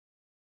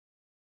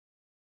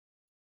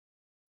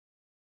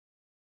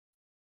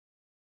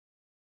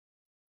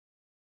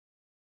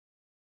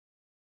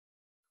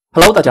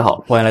Hello， 大家好，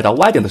欢迎来到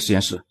歪点的实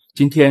验室。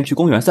今天去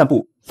公园散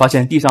步，发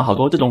现地上好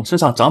多这种身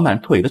上长满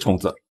腿的虫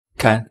子。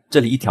看，这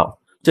里一条，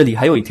这里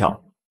还有一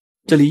条，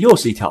这里又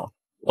是一条。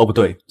哦，不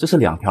对，这是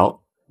2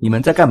条。你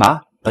们在干嘛？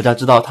大家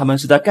知道他们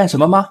是在干什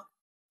么吗？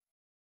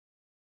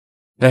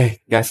哎，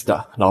该死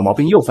的，老毛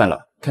病又犯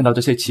了。看到这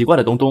些奇怪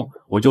的东东，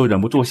我就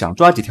忍不住想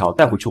抓几条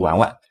带回去玩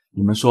玩。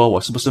你们说我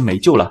是不是没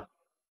救了？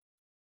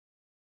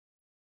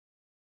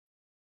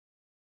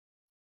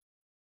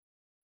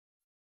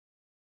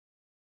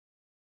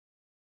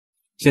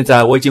现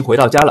在我已经回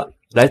到家了，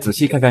来仔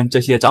细看看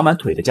这些长满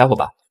腿的家伙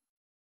吧。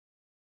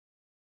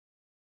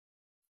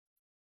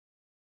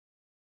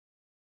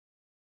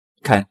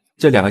看，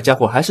这2个家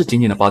伙还是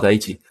紧紧的抱在一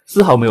起，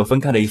丝毫没有分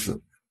开的意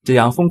思。这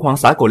样疯狂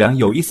撒狗粮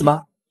有意思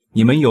吗？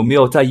你们有没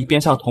有在意边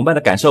上同伴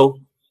的感受？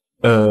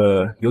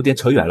有点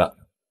扯远了。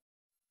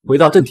回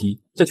到正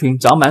题，这群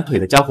长满腿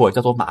的家伙叫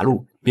做马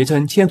鹿，别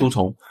称千足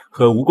虫，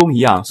和蜈蚣一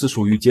样，是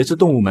属于节肢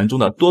动物门中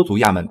的多足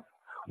亚门。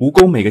蜈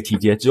蚣每个体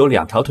节只有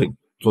2条腿，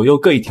左右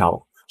各1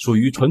条，属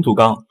于纯足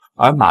纲；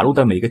而马鹿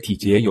的每个体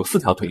节有4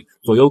条腿，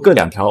左右各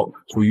2条，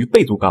属于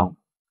背足纲。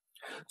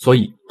所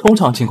以，通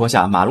常情况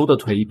下，马鹿的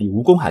腿比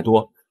蜈蚣还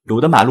多。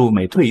有的马鹿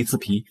每蜕一次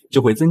皮，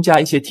就会增加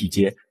一些体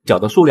节，脚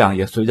的数量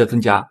也随着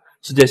增加。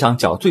世界上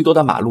脚最多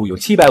的马鹿有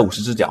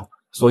750只脚，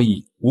所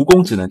以蜈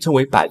蚣只能称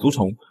为百足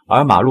虫，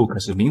而马鹿可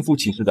是名副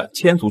其实的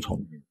千足虫。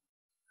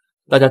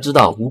大家知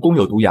道蜈蚣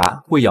有毒牙，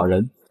会咬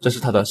人，这是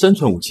它的生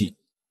存武器。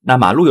那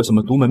马鹿有什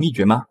么独门秘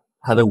诀吗？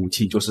它的武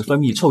器就是分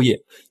泌臭液，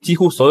几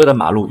乎所有的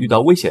马鹿遇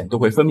到危险都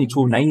会分泌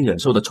出难以忍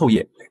受的臭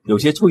液，有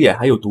些臭液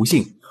还有毒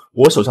性。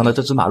我手上的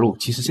这只马鹿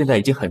其实现在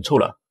已经很臭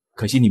了，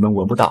可惜你们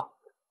闻不到。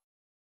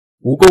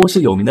蜈蚣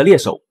是有名的猎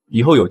手，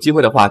以后有机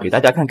会的话给大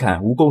家看看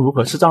蜈蚣如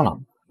何吃蟑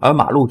螂，而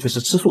马鹿却是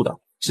吃素的，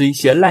吃一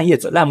些烂叶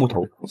子、烂木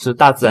头，是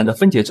大自然的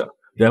分解者。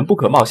人不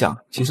可貌相，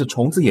其实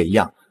虫子也一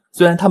样，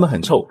虽然它们很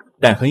臭，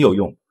但很有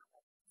用。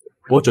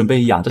我准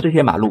备养着这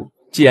些马鹿，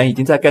既然已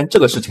经在干这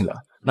个事情了，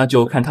那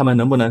就看它们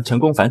能不能成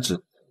功繁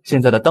殖。现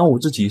在的当务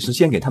之急是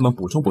先给它们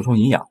补充补充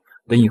营养，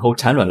等以后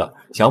产卵了，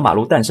小马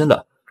鹿诞生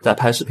了，再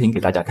拍视频给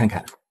大家看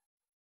看。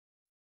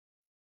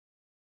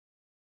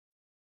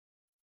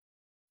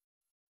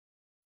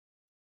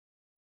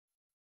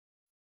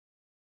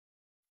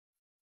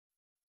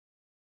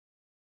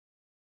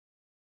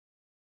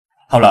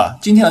好了，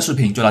今天的视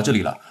频就到这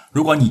里了。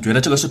如果你觉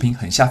得这个视频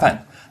很下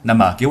饭，那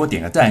么给我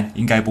点个赞，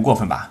应该不过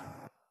分吧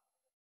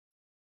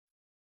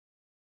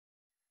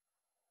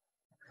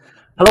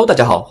？Hello， 大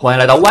家好，欢迎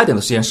来到歪点的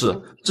实验室。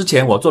之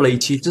前我做了一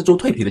期蜘蛛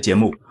蜕皮的节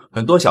目，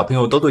很多小朋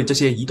友都对这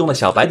些移动的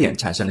小白点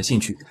产生了兴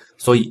趣，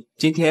所以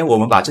今天我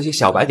们把这些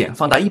小白点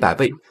放大100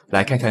倍，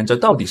来看看这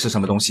到底是什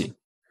么东西。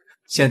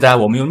现在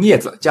我们用镊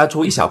子夹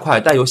出一小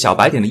块带有小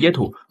白点的椰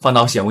土，放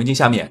到显微镜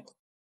下面。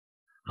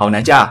好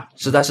难夹啊，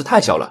实在是太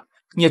小了，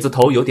镊子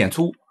头有点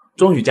粗，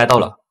终于夹到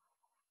了。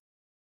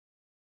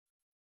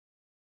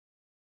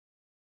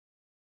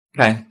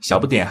看，小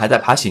不点还在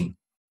爬行。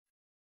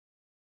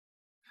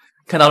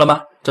看到了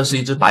吗？这是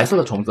一只白色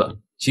的虫子，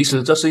其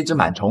实这是一只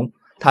螨虫。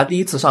它第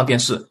一次上电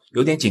视，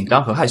有点紧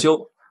张和害羞，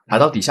爬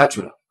到底下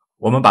去了。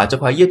我们把这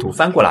块椰土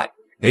翻过来，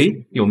诶，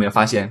有没有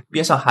发现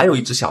边上还有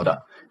一只小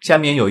的，下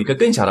面有一个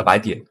更小的白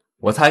点？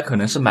我猜可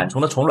能是螨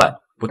虫的虫卵，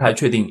不太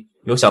确定。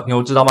有小朋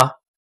友知道吗？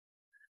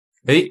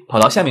诶，跑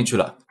到下面去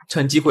了。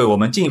趁机会，我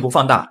们进一步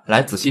放大，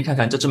来仔细看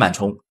看这只螨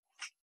虫。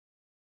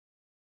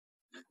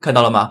看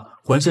到了吗？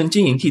浑身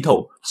晶莹剔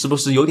透，是不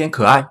是有点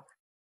可爱？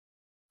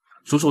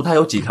数数它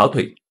有几条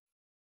腿？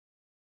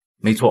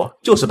没错，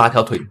就是8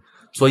条腿。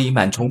所以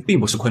螨虫并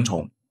不是昆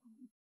虫。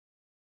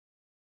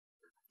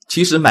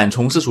其实螨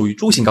虫是属于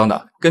蛛形纲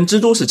的，跟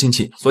蜘蛛是亲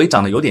戚，所以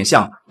长得有点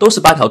像，都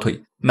是8条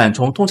腿。螨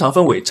虫通常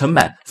分为尘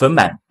螨、粉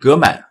螨、革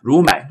螨、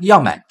乳螨、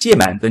样螨、介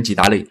螨等几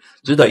大类。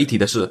值得一提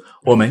的是，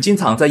我们经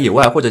常在野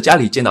外或者家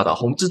里见到的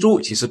红蜘蛛，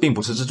其实并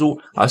不是蜘蛛，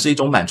而是一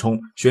种螨虫，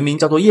学名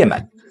叫做叶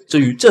螨。至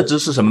于这只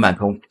是什么螨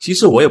虫，其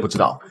实我也不知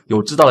道，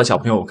有知道的小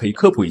朋友可以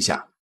科普一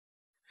下。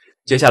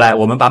接下来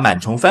我们把螨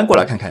虫翻过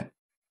来看看。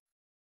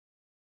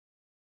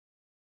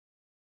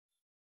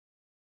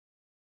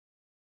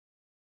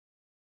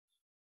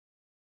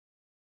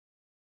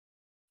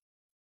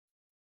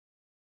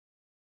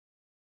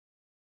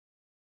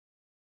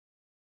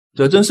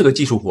这真是个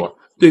技术活，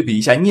对比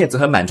一下镊子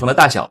和螨虫的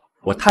大小，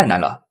我太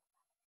难了。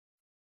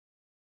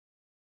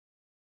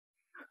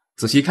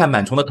仔细看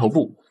螨虫的头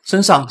部，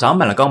身上长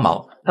满了刚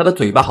毛，它的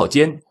嘴巴好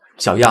尖，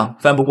小样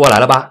翻不过来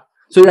了吧？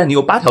虽然你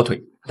有8条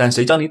腿，但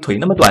谁叫你腿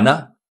那么短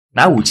呢？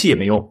拿武器也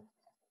没用。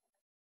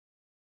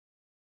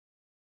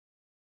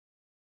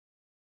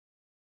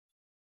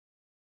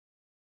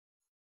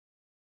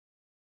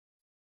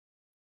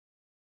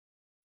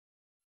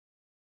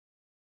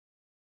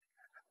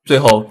最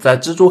后，在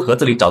蜘蛛盒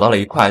子里找到了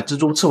一块蜘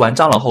蛛吃完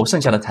蟑螂后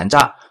剩下的残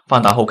渣，放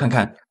大后看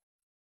看，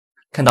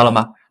看到了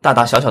吗？大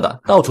大小小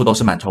的，到处都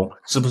是螨虫，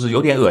是不是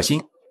有点恶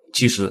心？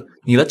其实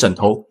你的枕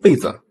头、被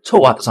子、臭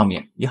袜子上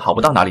面也好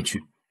不到哪里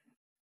去。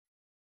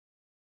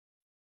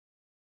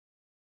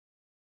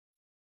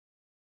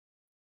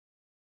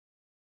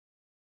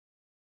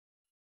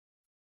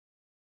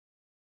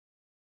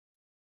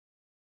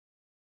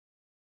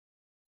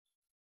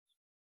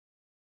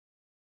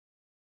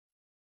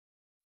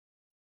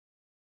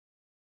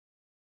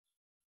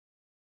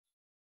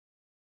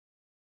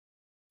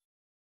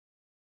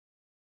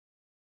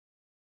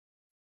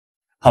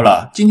好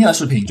了，今天的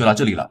视频就到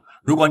这里了。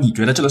如果你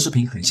觉得这个视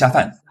频很下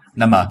饭，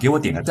那么给我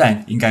点个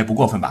赞应该不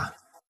过分吧。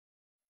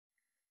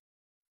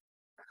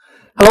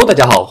Hello， 大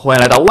家好，欢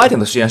迎来到歪点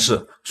的实验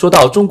室。说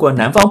到中国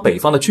南方北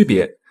方的区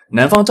别，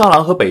南方蟑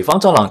螂和北方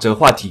蟑螂这个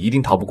话题一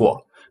定逃不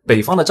过。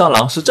北方的蟑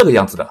螂是这个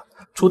样子的，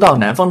初到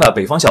南方的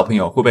北方小朋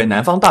友会被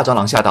南方大蟑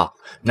螂吓到。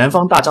南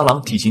方大蟑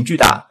螂体型巨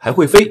大，还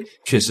会飞，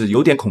确实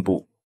有点恐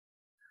怖。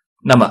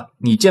那么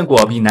你见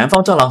过比南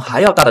方蟑螂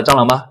还要大的蟑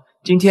螂吗？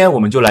今天我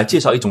们就来介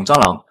绍一种蟑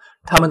螂，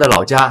它们的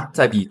老家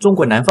在比中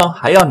国南方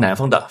还要南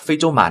方的非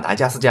洲马达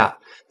加斯加，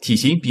体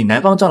型比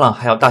南方蟑螂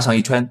还要大上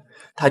一圈。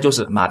它就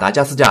是马达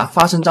加斯加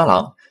发声蟑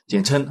螂，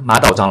简称马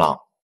岛蟑螂。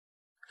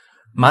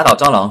马岛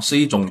蟑螂是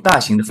一种大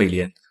型的匪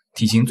蠊，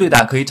体型最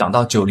大可以长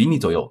到9厘米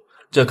左右，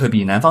这可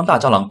比南方大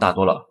蟑螂大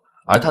多了。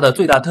而它的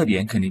最大特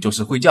点肯定就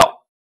是会叫。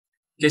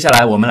接下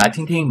来我们来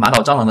听听马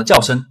岛蟑螂的叫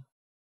声。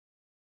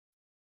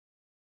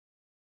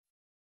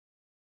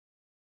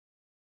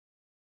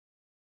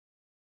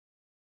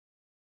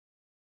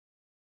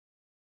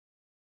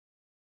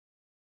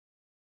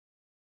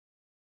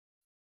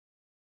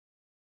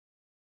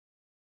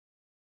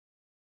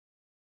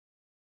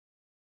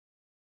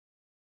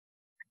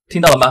听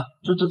到了吗？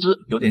吱吱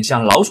吱，有点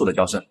像老鼠的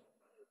叫声。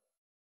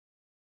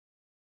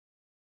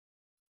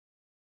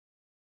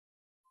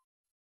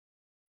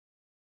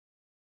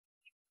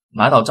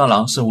马岛蟑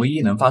螂是唯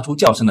一能发出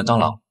叫声的蟑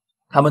螂，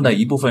它们的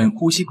一部分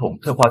呼吸孔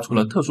特化出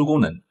了特殊功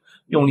能，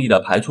用力的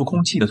排出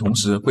空气的同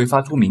时会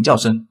发出鸣叫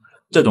声。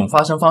这种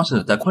发声方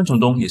式在昆虫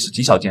中也是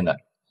极少见的。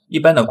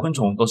一般的昆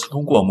虫都是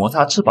通过摩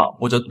擦翅膀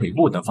或者腿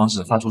部等方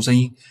式发出声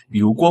音，比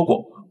如蝈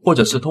蝈，或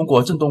者是通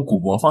过震动鼓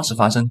膜方式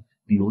发声，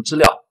比如知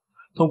了。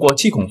通过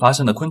气孔发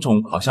声的昆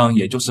虫好像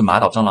也就是马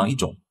岛蟑螂一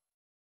种。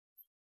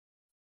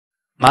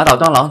马岛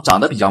蟑螂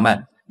长得比较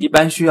慢，一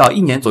般需要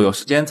1年左右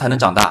时间才能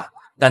长大，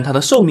但它的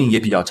寿命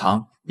也比较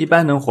长，一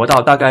般能活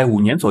到大概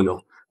5年左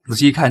右。仔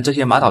细看这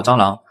些马岛蟑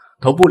螂，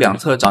头部两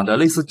侧长着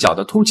类似角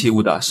的凸起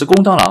物的是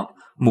公蟑螂，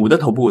母的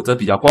头部则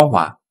比较光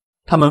滑。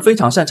它们非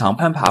常擅长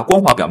攀爬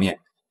光滑表面，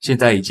现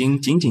在已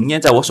经紧紧粘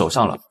在我手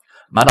上了。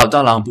马岛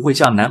蟑螂不会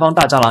像南方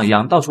大蟑螂一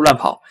样到处乱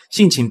跑，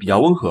性情比较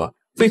温和，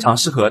非常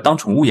适合当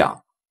宠物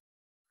养。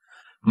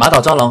马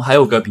岛蟑螂还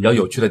有个比较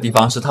有趣的地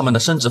方是它们的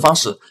生殖方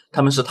式，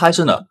它们是胎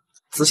生的。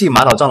雌性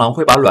马岛蟑螂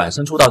会把卵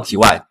生出到体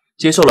外，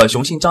接受了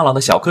雄性蟑螂的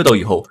小蝌蚪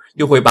以后，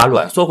又会把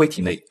卵缩回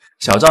体内。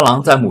小蟑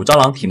螂在母蟑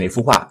螂体内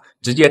孵化，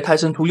直接胎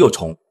生出幼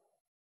虫。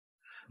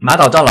马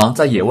岛蟑螂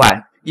在野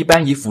外一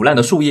般以腐烂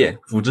的树叶、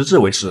腐殖质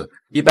为食，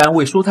一般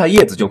喂蔬菜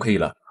叶子就可以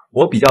了。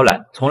我比较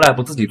懒，从来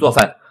不自己做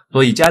饭，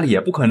所以家里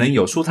也不可能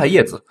有蔬菜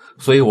叶子，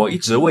所以我一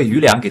直喂鱼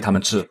粮给它们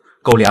吃。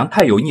狗粮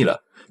太油腻了，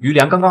鱼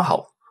粮刚刚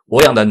好。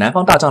我养的南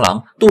方大蟑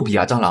螂、杜比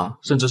亚蟑螂，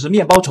甚至是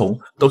面包虫，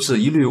都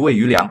是一律喂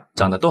鱼粮，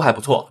长得都还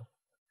不错。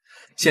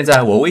现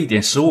在我喂一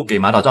点食物给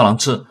马岛蟑螂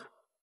吃，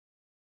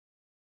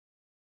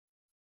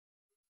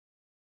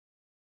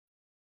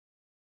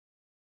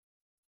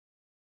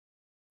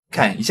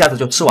看一下子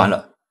就吃完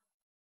了。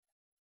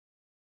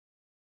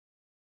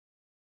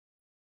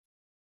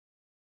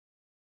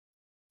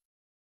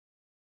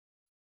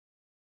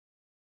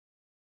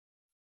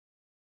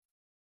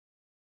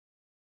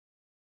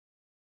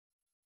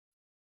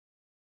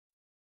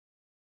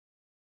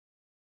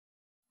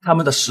它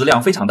们的食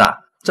量非常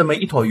大，这么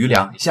一坨鱼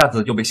粮一下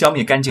子就被消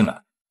灭干净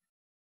了。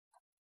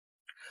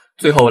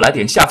最后来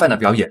点下饭的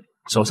表演，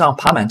手上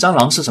爬满蟑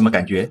螂是什么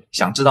感觉？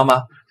想知道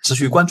吗？持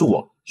续关注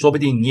我，说不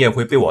定你也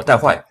会被我带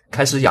坏，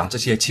开始养这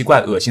些奇怪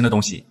恶心的东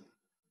西。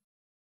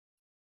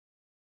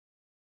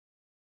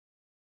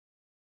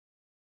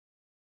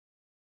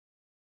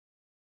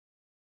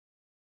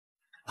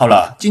好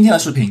了，今天的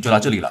视频就到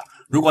这里了。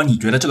如果你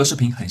觉得这个视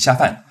频很下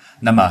饭，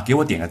那么给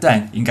我点个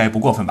赞应该不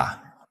过分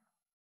吧。